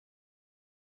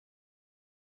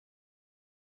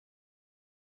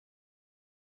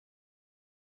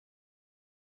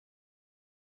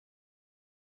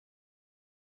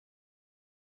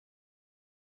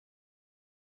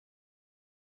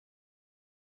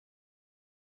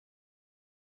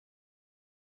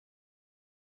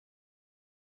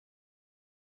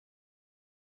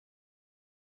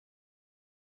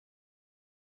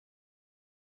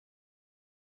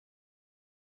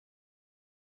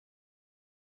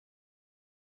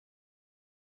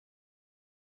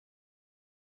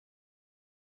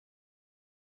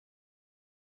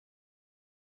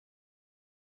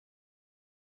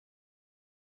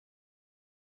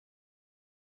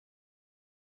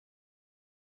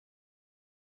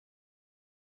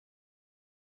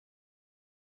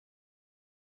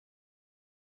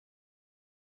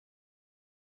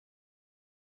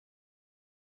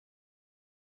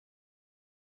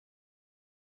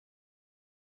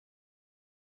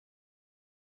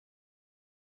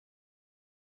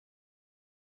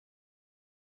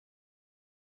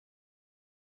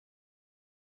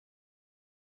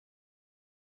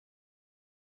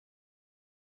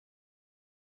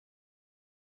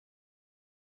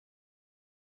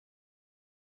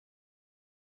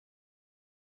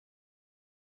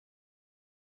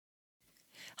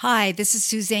Hi, this is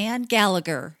Suzanne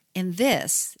Gallagher, and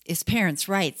this is Parents'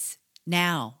 Rights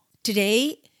Now.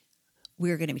 Today,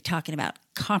 we're going to be talking about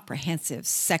comprehensive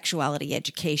sexuality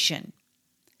education.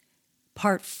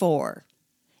 Part 4,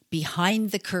 Behind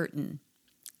the Curtain,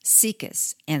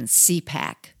 SIECUS and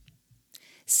CPAC.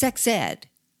 Sex Ed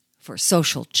for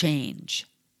Social Change.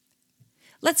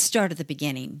 Let's start at the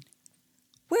beginning.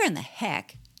 Where in the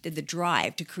heck did the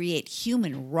drive to create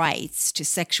human rights to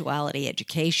sexuality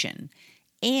education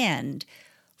and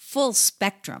full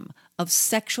spectrum of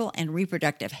sexual and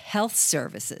reproductive health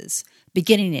services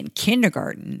beginning in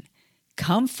kindergarten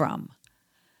come from?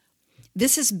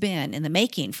 This has been in the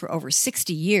making for over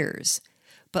 60 years,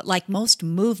 but like most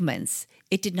movements,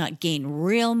 it did not gain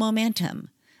real momentum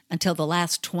until the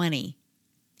last 20.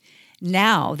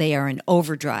 Now they are in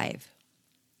overdrive.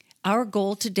 Our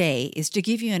goal today is to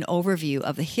give you an overview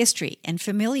of the history and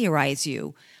familiarize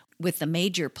you with the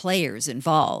major players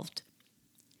involved: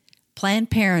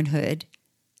 Planned Parenthood,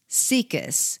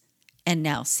 SIECUS, and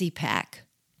now CPAC.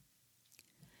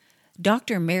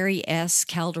 Dr. Mary S.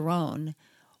 Calderon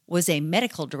was a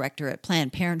medical director at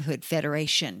Planned Parenthood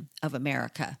Federation of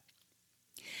America.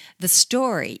 The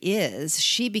story is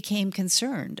she became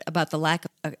concerned about the lack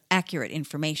of accurate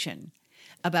information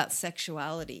about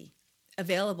sexuality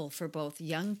available for both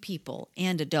young people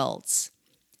and adults.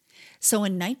 So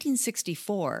in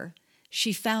 1964,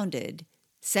 she founded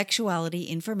Sexuality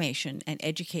Information and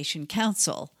Education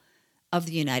Council of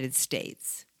the United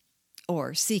States,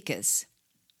 or SIECUS.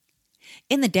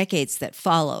 In the decades that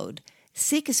followed,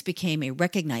 SIECUS became a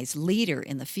recognized leader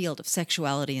in the field of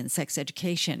sexuality and sex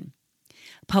education,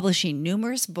 publishing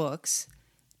numerous books,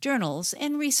 journals,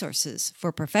 and resources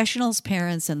for professionals,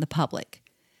 parents, and the public.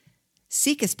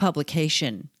 SIECUS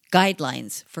publication,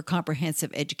 Guidelines for Comprehensive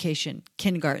Education,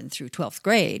 Kindergarten through 12th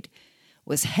Grade,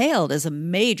 was hailed as a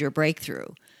major breakthrough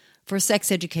for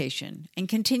sex education and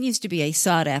continues to be a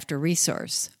sought-after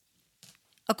resource,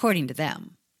 according to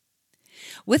them.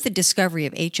 With the discovery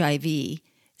of HIV,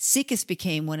 SIECUS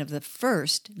became one of the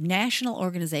first national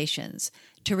organizations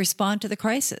to respond to the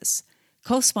crisis,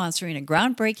 co-sponsoring a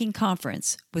groundbreaking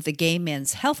conference with the Gay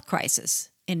Men's Health Crisis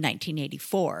in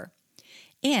 1984,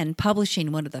 and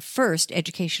publishing one of the first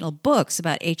educational books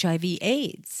about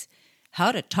HIV/AIDS,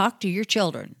 How to Talk to Your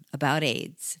Children About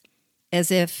AIDS,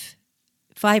 as if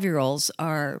 5-year-olds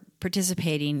are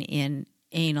participating in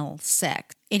anal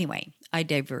sex. Anyway, I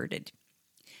diverted.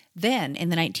 Then, in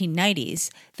the 1990s,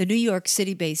 the New York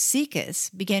City-based SIECUS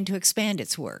began to expand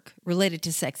its work related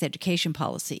to sex education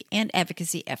policy and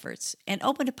advocacy efforts and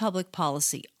opened a public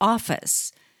policy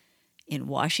office in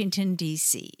Washington,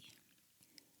 D.C.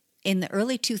 In the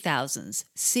early 2000s,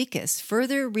 SIECUS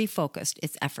further refocused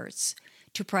its efforts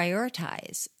to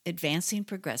prioritize advancing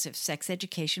progressive sex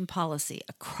education policy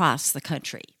across the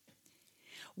country,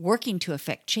 working to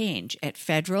effect change at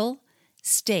federal,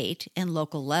 state, and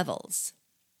local levels.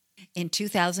 In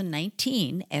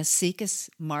 2019, as SIECUS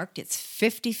marked its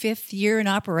 55th year in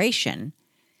operation,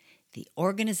 the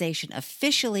organization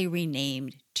officially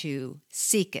renamed to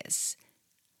SIECUS.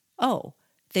 Oh,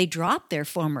 they dropped their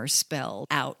former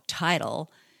spelled-out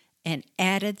title and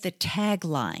added the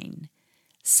tagline,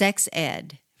 Sex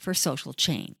Ed for Social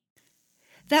Change.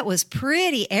 That was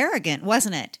pretty arrogant,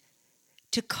 wasn't it?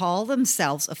 To call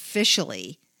themselves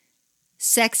officially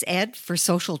Sex Ed for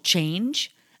Social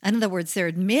Change? In other words, they're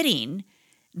admitting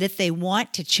that they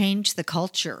want to change the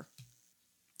culture,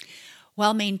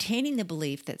 while maintaining the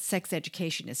belief that sex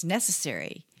education is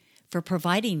necessary for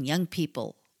providing young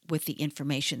people with the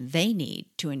information they need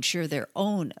to ensure their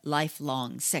own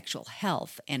lifelong sexual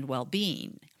health and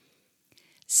well-being.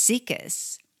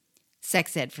 SIECUS,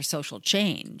 Sex Ed for Social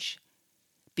Change,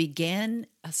 began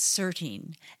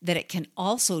asserting that it can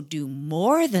also do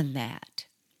more than that.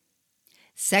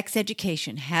 Sex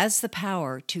education has the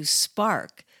power to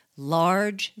spark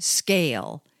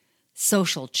large-scale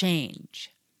social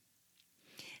change.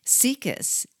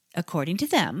 SIECUS, according to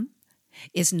them,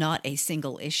 is not a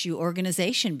single-issue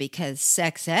organization because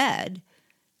sex ed,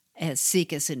 as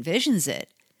SIECUS envisions it,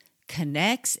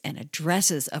 connects and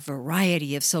addresses a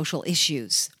variety of social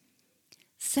issues.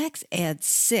 Sex ed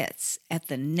sits at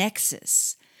the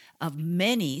nexus of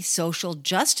many social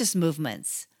justice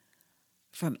movements,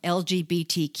 from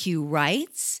LGBTQ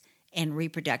rights and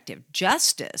reproductive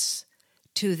justice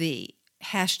to the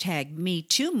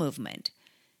 #MeToo movement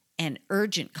and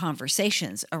urgent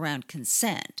conversations around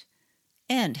consent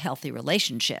and healthy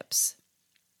relationships.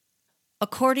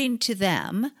 According to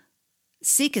them,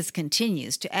 SIECUS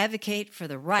continues to advocate for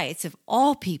the rights of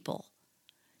all people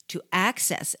to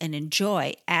access and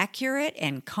enjoy accurate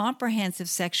and comprehensive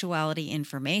sexuality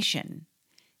information,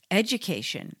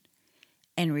 education,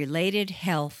 and related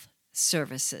health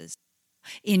services.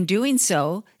 In doing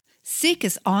so,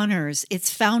 SIECUS honors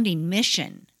its founding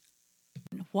mission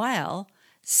while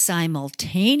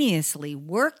simultaneously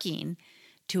working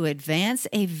to advance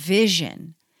a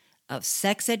vision of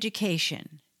sex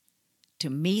education to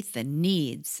meet the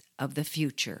needs of the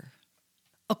future.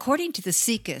 According to the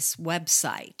SIECUS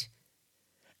website,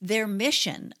 their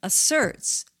mission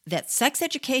asserts that sex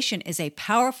education is a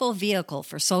powerful vehicle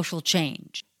for social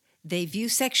change. They view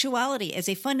sexuality as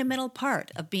a fundamental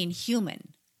part of being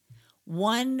human,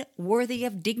 one worthy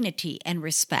of dignity and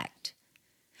respect.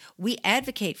 We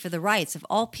advocate for the rights of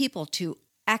all people to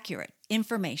accurate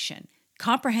information,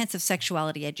 comprehensive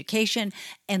sexuality education,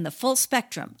 and the full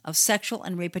spectrum of sexual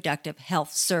and reproductive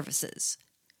health services.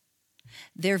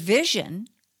 Their vision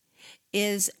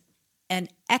is an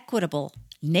equitable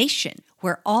nation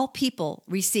where all people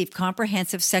receive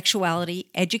comprehensive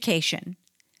sexuality education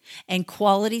and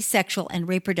quality sexual and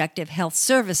reproductive health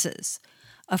services,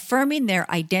 affirming their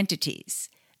identities,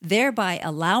 thereby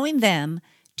allowing them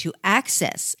to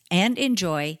access and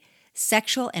enjoy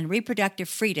sexual and reproductive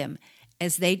freedom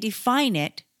as they define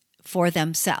it for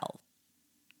themselves.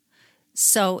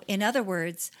 So, in other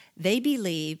words, they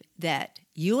believe that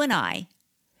you and I,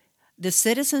 the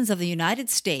citizens of the United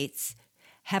States,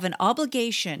 have an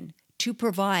obligation to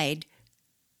provide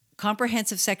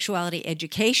comprehensive sexuality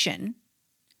education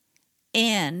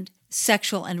and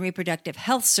sexual and reproductive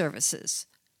health services,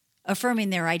 affirming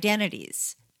their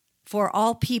identities for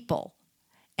all people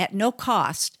at no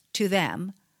cost to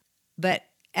them, but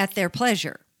at their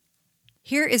pleasure.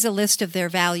 Here is a list of their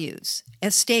values,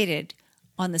 as stated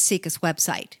on the SIECUS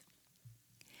website.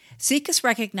 SIECUS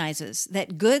recognizes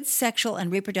that good sexual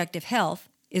and reproductive health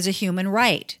is a human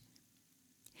right.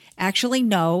 Actually,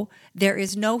 no, there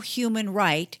is no human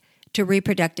right to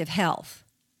reproductive health.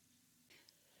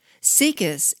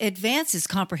 SIECUS advances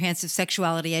comprehensive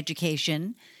sexuality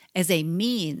education as a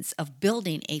means of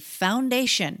building a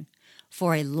foundation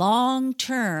for a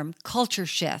long-term culture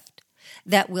shift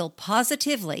that will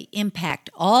positively impact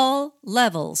all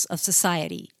levels of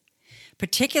society,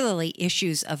 particularly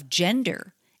issues of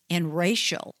gender and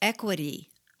racial equity,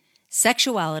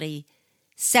 sexuality,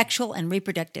 sexual and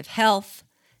reproductive health,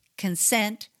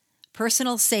 consent,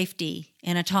 personal safety,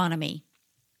 and autonomy.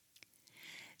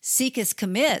 SIECUS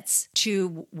commits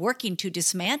to working to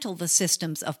dismantle the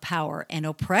systems of power and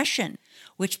oppression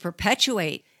which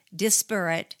perpetuate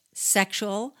disparate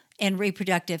sexual and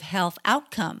reproductive health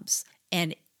outcomes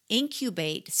and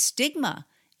incubate stigma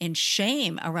and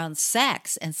shame around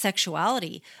sex and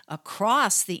sexuality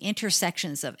across the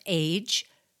intersections of age,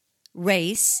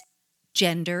 race,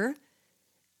 gender,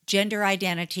 gender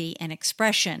identity and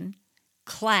expression,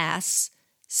 class,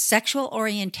 sexual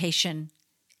orientation,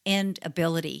 and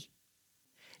ability.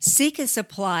 SIECUS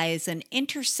applies an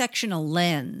intersectional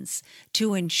lens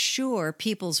to ensure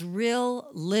people's real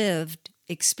lived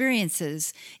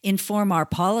experiences inform our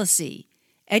policy,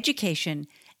 education,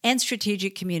 and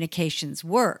strategic communications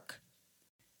work.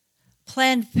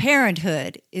 Planned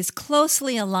Parenthood is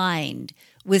closely aligned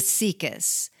with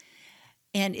SIECUS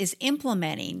and is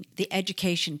implementing the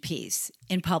education piece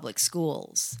in public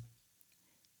schools.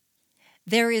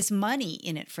 There is money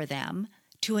in it for them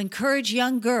to encourage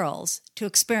young girls to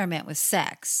experiment with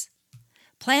sex.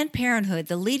 Planned Parenthood,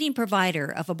 the leading provider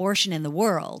of abortion in the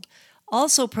world,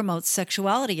 also promotes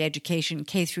sexuality education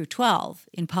K through 12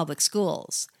 in public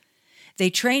schools. They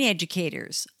train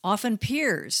educators, often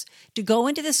peers, to go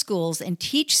into the schools and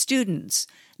teach students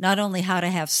not only how to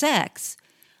have sex,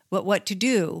 but what to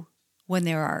do when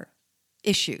there are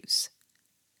issues.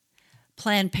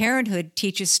 Planned Parenthood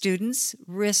teaches students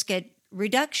risk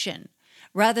reduction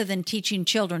rather than teaching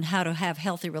children how to have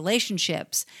healthy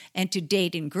relationships and to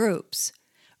date in groups.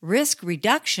 Risk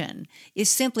reduction is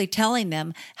simply telling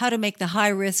them how to make the high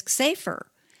risk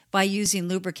safer by using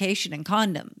lubrication and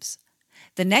condoms.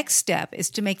 The next step is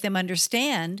to make them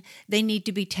understand they need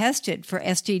to be tested for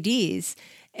STDs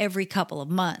every couple of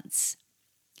months.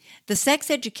 The sex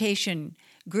education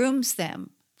grooms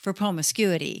them for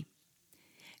promiscuity,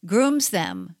 grooms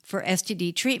them for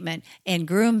STD treatment, and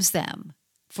grooms them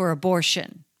for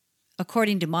abortion,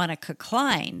 according to Monica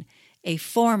Klein, a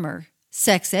former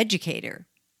sex educator.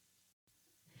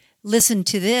 Listen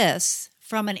to this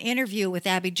from an interview with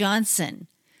Abby Johnson,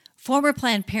 former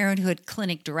Planned Parenthood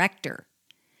clinic director,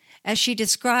 as she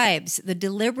describes the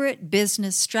deliberate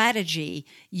business strategy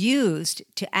used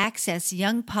to access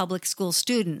young public school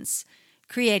students,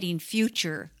 creating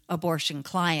future abortion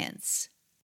clients.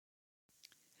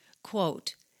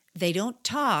 Quote, "They don't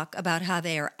talk about how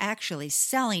they are actually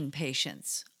selling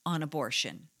patients on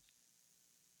abortion."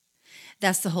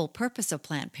 That's the whole purpose of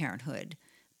Planned Parenthood,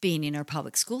 being in our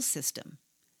public school system.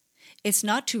 It's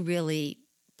not to really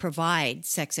provide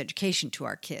sex education to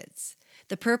our kids.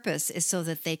 The purpose is so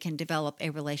that they can develop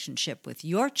a relationship with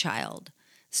your child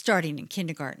starting in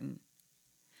kindergarten.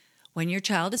 When your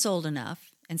child is old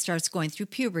enough and starts going through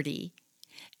puberty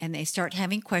and they start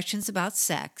having questions about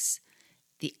sex,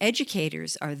 the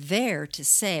educators are there to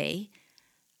say,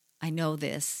 I know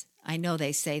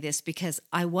they say this because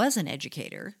I was an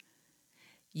educator.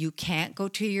 You can't go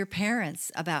to your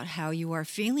parents about how you are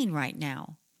feeling right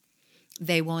now.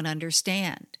 They won't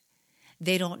understand.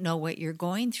 They don't know what you're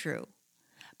going through.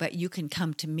 But you can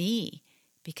come to me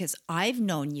because I've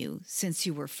known you since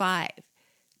you were 5,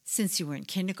 since you were in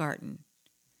kindergarten.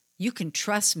 You can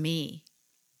trust me.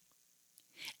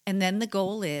 And then the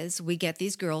goal is we get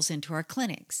these girls into our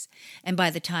clinics. And by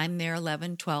the time they're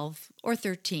 11, 12, or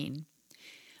 13,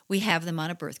 we have them on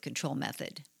a birth control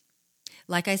method.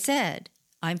 Like I said,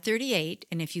 I'm 38,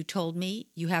 and if you told me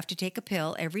you have to take a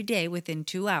pill every day within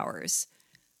 2 hours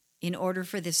in order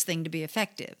for this thing to be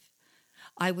effective,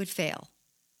 I would fail.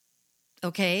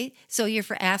 Okay? So you're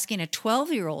for asking a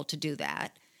 12-year-old to do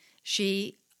that,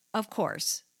 she, of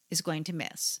course, is going to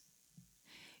miss.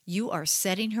 You are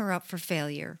setting her up for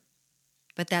failure.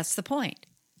 But that's the point.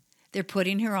 They're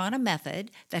putting her on a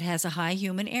method that has a high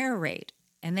human error rate,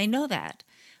 and they know that.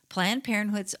 Planned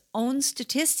Parenthood's own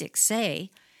statistics say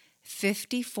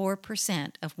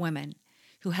 54% of women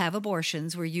who have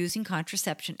abortions were using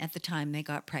contraception at the time they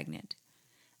got pregnant.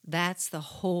 That's the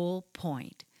whole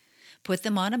point. Put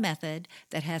them on a method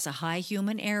that has a high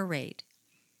human error rate.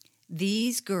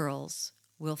 These girls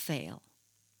will fail.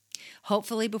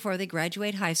 Hopefully, before they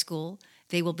graduate high school,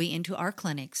 they will be into our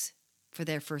clinics for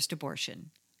their first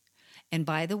abortion. And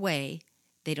by the way,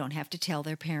 they don't have to tell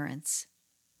their parents.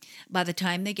 By the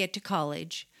time they get to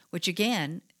college, which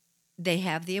again, they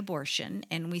have the abortion,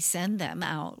 and we send them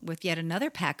out with yet another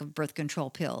pack of birth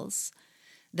control pills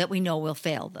that we know will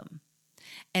fail them.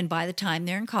 And by the time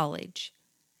they're in college,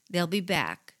 they'll be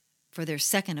back for their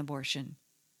second abortion.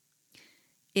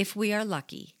 If we are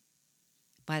lucky,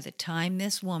 by the time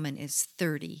this woman is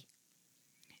 30,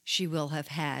 she will have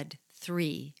had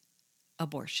 3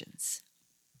 abortions.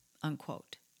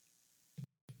 Unquote.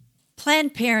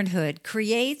 Planned Parenthood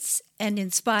creates and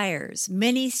inspires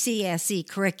many CSE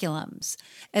curriculums,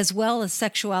 as well as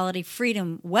sexuality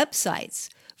freedom websites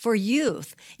for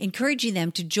youth, encouraging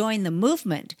them to join the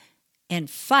movement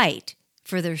and fight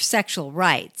for their sexual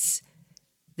rights.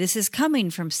 This is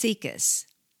coming from SIECUS.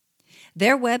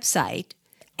 Their website,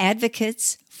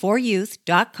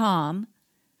 advocatesforyouth.com,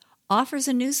 offers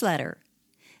a newsletter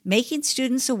making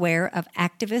students aware of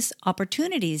activist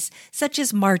opportunities such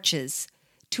as marches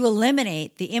to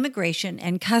eliminate the Immigration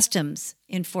and Customs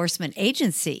Enforcement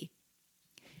Agency.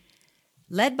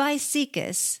 Led by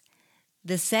SIECUS,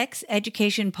 the Sex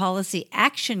Education Policy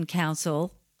Action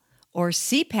Council, or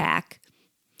CPAC,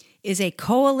 is a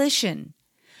coalition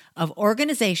of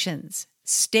organizations,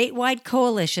 statewide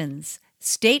coalitions,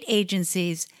 state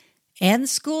agencies, and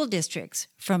school districts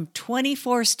from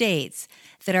 24 states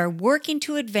that are working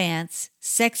to advance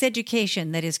sex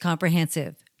education that is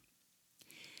comprehensive.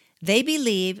 They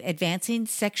believe advancing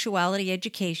sexuality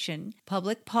education,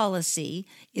 public policy,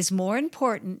 is more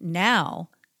important now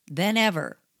than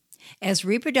ever, as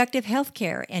reproductive health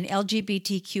care and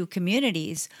LGBTQ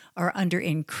communities are under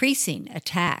increasing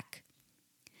attack.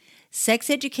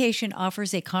 Sex education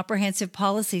offers a comprehensive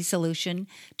policy solution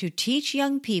to teach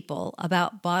young people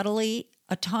about bodily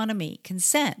autonomy,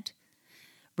 consent,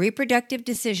 reproductive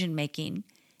decision-making,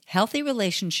 healthy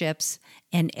relationships,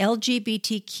 and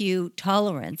LGBTQ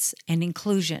tolerance and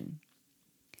inclusion.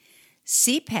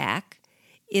 CPAC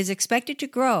is expected to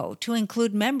grow to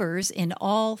include members in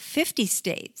all 50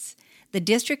 states, the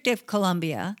District of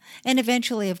Columbia, and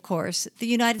eventually, of course, the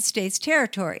United States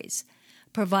territories,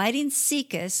 providing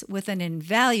SIECUS with an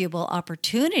invaluable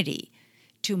opportunity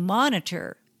to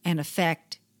monitor and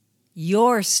affect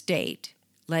your state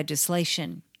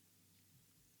legislation.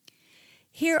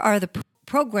 Here are the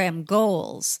program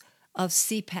goals of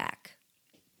CPAC.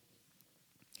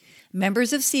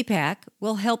 Members of CPAC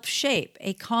will help shape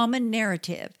a common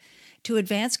narrative to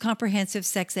advance comprehensive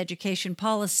sex education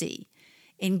policy,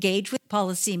 engage with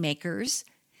policymakers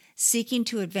seeking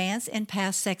to advance and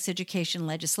pass sex education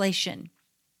legislation,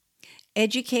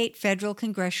 educate federal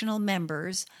congressional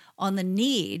members on the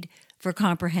need for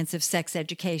comprehensive sex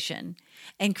education,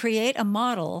 and create a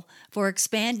model for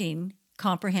expanding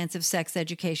comprehensive sex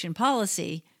education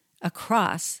policy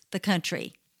across the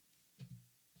country.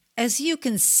 As you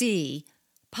can see,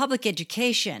 public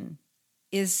education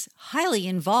is highly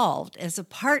involved as a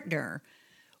partner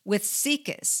with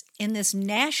SIECUS in this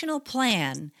national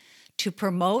plan to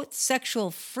promote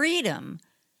sexual freedom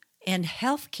and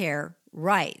healthcare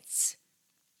rights.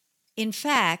 In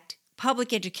fact,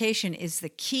 public education is the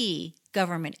key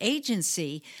government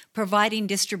agency providing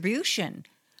distribution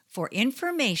for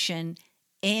information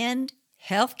and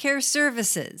healthcare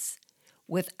services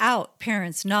without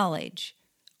parents' knowledge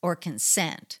or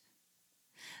consent.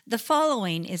 The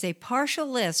following is a partial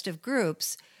list of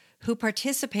groups who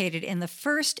participated in the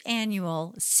first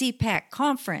annual CPAC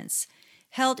conference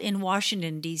held in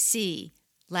Washington, D.C.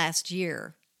 last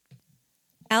year.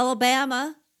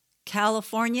 Alabama,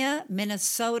 California,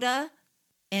 Minnesota,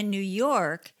 and New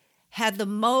York had the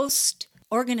most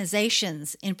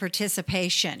organizations in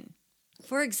participation.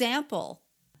 For example,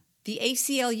 the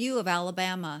ACLU of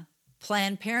Alabama,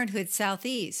 Planned Parenthood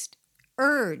Southeast,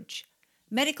 URGE,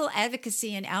 Medical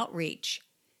Advocacy and Outreach,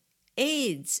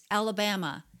 AIDS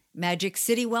Alabama, Magic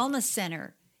City Wellness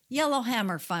Center,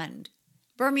 Yellowhammer Fund,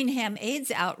 Birmingham AIDS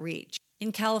Outreach.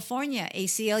 In California,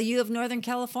 ACLU of Northern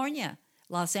California,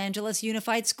 Los Angeles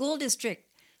Unified School District,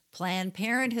 Planned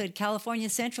Parenthood California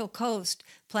Central Coast,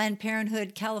 Planned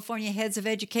Parenthood California Heads of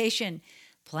Education,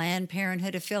 Planned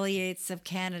Parenthood Affiliates of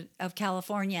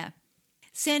California,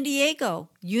 San Diego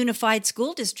Unified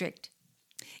School District.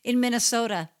 In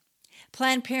Minnesota,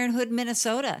 Planned Parenthood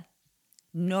Minnesota,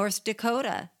 North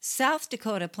Dakota, South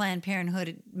Dakota Planned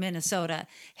Parenthood Minnesota,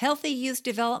 Healthy Youth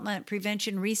Development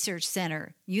Prevention Research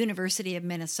Center, University of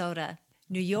Minnesota,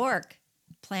 New York,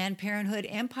 Planned Parenthood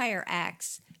Empire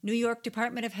Acts, New York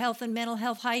Department of Health and Mental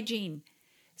Health Hygiene,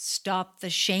 Stop the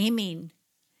Shaming,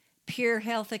 Peer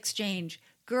Health Exchange,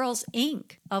 Girls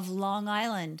Inc. of Long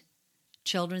Island,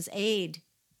 Children's Aid,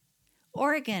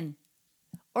 Oregon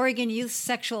Youth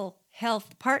Sexual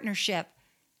Health Partnership,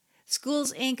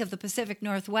 Schools Inc. of the Pacific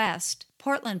Northwest,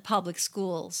 Portland Public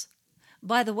Schools.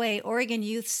 By the way, Oregon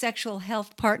Youth Sexual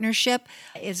Health Partnership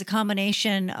is a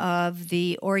combination of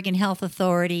the Oregon Health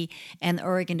Authority and the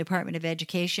Oregon Department of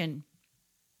Education.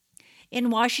 In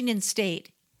Washington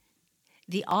State,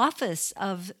 the Office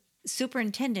of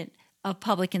Superintendent of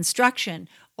Public Instruction,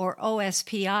 or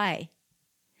OSPI,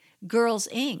 Girls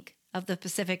Inc. of the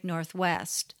Pacific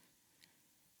Northwest,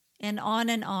 and on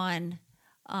and on.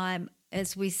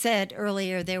 As we said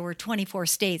earlier, there were 24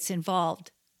 states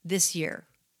involved this year.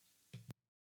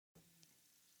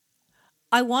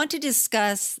 I want to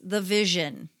discuss the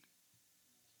vision.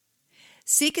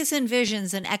 SIECUS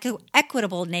envisions an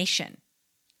equitable nation.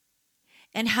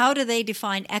 And how do they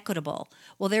define equitable?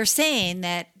 Well, they're saying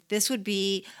that this would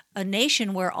be a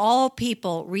nation where all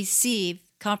people receive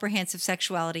comprehensive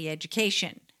sexuality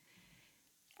education.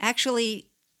 Actually,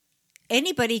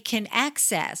 anybody can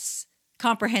access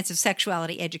comprehensive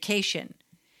sexuality education.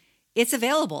 It's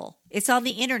available. It's on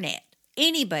the internet.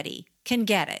 Anybody can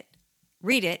get it,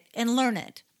 read it, and learn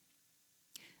it.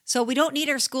 So we don't need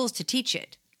our schools to teach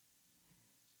it.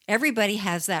 Everybody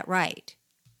has that right.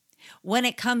 When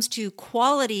it comes to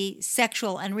quality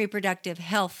sexual and reproductive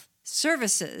health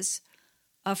services,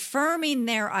 affirming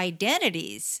their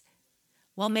identities,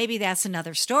 well, maybe that's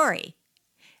another story.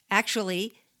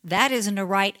 Actually, that isn't a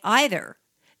right either.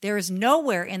 There is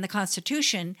nowhere in the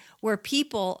Constitution where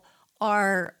people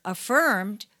are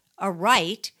affirmed a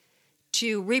right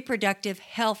to reproductive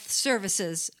health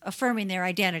services affirming their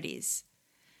identities.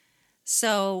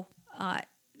 So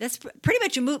that's pretty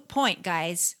much a moot point,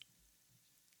 guys.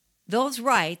 Those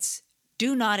rights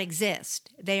do not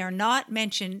exist. They are not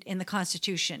mentioned in the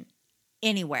Constitution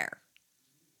anywhere.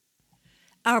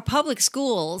 Our public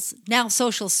schools, now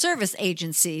social service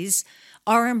agencies,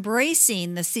 are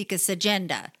embracing the SIECUS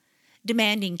agenda,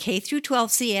 demanding K-12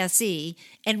 CSE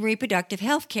and reproductive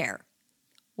health care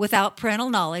without parental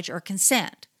knowledge or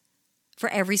consent for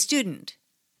every student.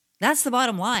 That's the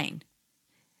bottom line.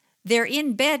 They're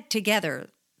in bed together,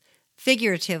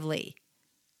 figuratively.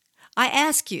 I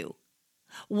ask you,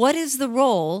 what is the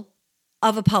role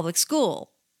of a public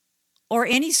school, or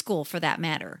any school for that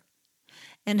matter?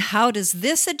 And how does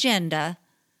this agenda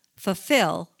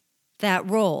fulfill that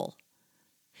role?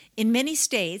 In many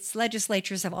states,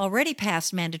 legislatures have already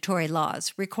passed mandatory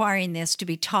laws requiring this to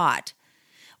be taught.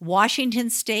 Washington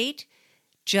State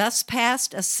just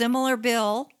passed a similar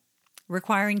bill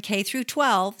requiring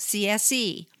K-12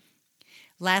 CSE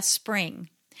last spring,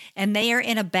 and they are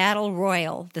in a battle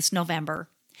royal this November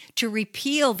to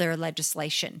repeal their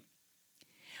legislation.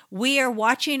 We are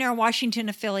watching our Washington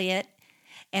affiliate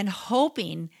and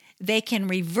hoping they can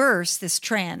reverse this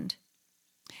trend.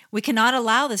 We cannot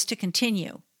allow this to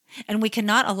continue, and we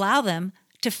cannot allow them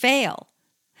to fail,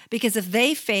 because if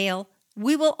they fail,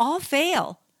 we will all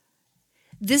fail.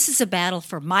 This is a battle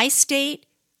for my state,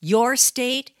 your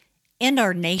state, and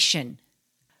our nation.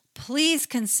 Please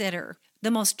consider the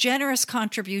most generous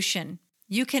contribution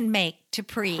you can make to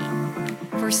PRE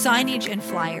for signage and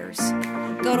flyers.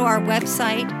 Go to our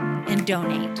website and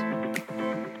donate.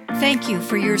 Thank you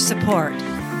for your support.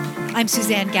 I'm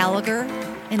Suzanne Gallagher,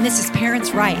 and this is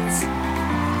Parents' Rights.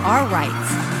 Our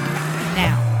rights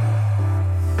now.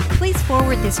 Please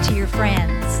forward this to your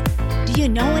friends. Do you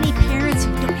know any parents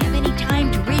who don't have any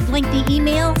time to read lengthy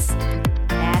emails?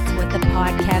 That's what the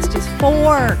podcast is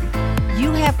for.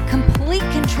 You have complete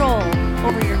control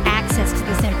over your access to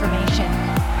this information,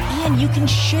 and you can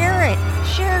share it.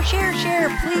 Share.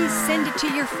 Please send it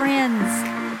to your friends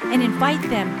and invite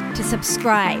them to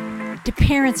subscribe to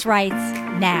Parents' Rights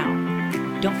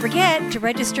Now. Don't forget to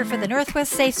register for the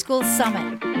Northwest Safe Schools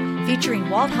Summit, featuring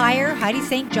Walt Heyer, Heidi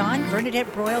St. John,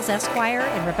 Bernadette Broyles Esquire,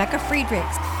 and Rebecca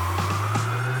Friedrichs.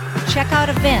 Check out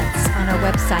events on our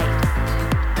website.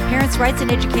 Parents' Rights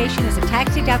in Education is a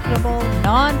tax-deductible,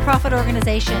 non-profit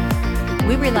organization.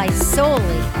 We rely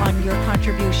solely on your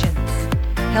contributions.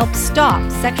 Help stop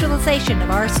sexualization of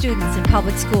our students in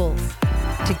public schools.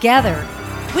 Together,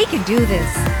 we can do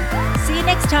this. See you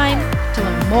next time to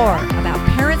learn more about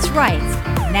parents' rights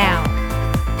now.